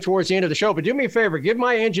got to move towards the end of the show, but do me a favor. Give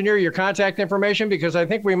my engineer your contact information because I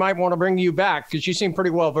think we might want to bring you back because you seem pretty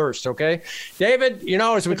well versed, okay? David, you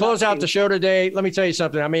know, as we close out the show today, let me tell you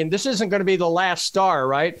something. I mean, this isn't going to be the last star,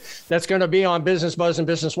 right? That's going to be on Business Buzz and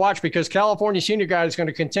Business Watch because California Senior Guide is going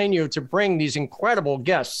to continue to bring these incredible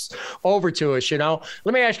guests over to us, you know?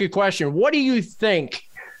 Let me ask you a question. What do you think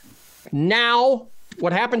now,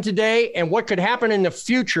 what happened today, and what could happen in the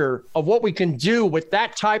future of what we can do with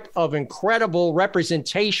that type of incredible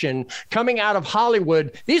representation coming out of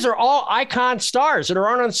Hollywood? These are all icon stars that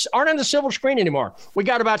aren't on the silver screen anymore. We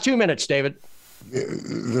got about 2 minutes, David.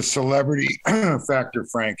 The celebrity factor,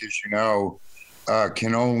 Frank, as you know,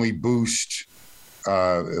 can only boost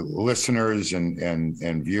listeners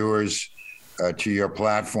and viewers to your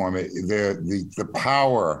platform. The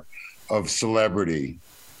power of celebrity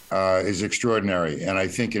is extraordinary. And I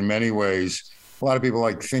think in many ways, a lot of people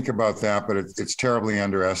think about that, but it's terribly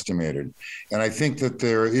underestimated. And I think that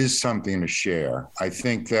there is something to share. I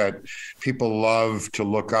think that people love to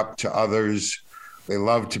look up to others. They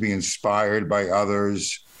love to be inspired by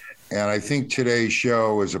others. And I think today's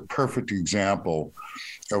show is a perfect example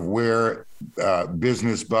of where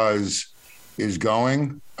Business Buzz is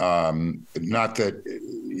going. Not that,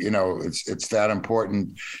 you know, it's that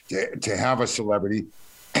important to have a celebrity,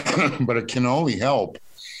 but it can only help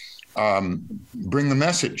bring the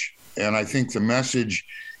message. And I think the message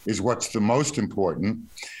is what's the most important,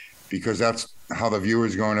 because that's how the viewer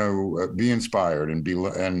is going to be inspired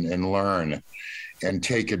and learn and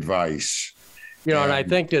take advice. You know, and I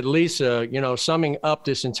think that Lisa, you know, summing up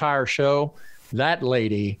this entire show, that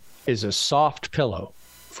lady is a soft pillow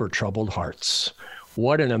for troubled hearts.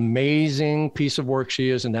 What an amazing piece of work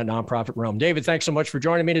she is in that nonprofit realm. David, thanks so much for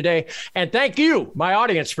joining me today. And thank you, my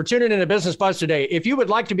audience, for tuning in to Business Buzz today. If you would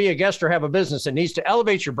like to be a guest or have a business that needs to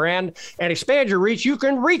elevate your brand and expand your reach, you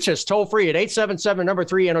can reach us toll free at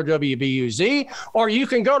 877-3NOWBUZ, or you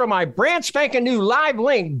can go to my brand spanking new live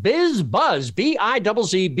link, BizBuzz,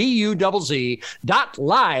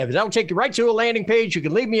 BIZZBUZZ.live. That'll take you right to a landing page. You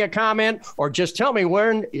can leave me a comment or just tell me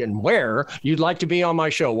when and where you'd like to be on my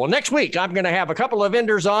show. Well, next week, I'm going to have a couple of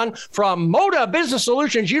vendors on from Moda Business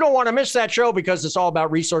Solutions. You don't want to miss that show because it's all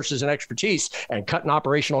about resources and expertise and cutting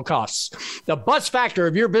operational costs. The buzz factor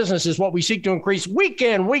of your business is what we seek to increase week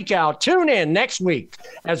in, week out. Tune in next week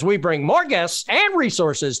as we bring more guests and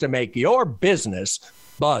resources to make your business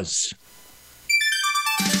buzz.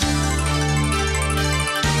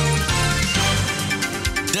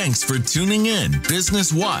 Thanks for tuning in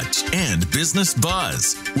Business Watch and Business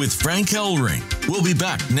Buzz with Frank Hellring. We'll be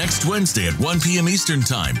back next Wednesday at 1 p.m. Eastern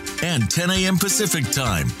Time and 10 a.m. Pacific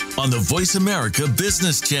Time on the Voice America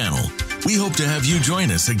Business Channel. We hope to have you join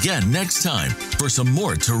us again next time for some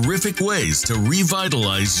more terrific ways to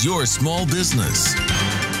revitalize your small business.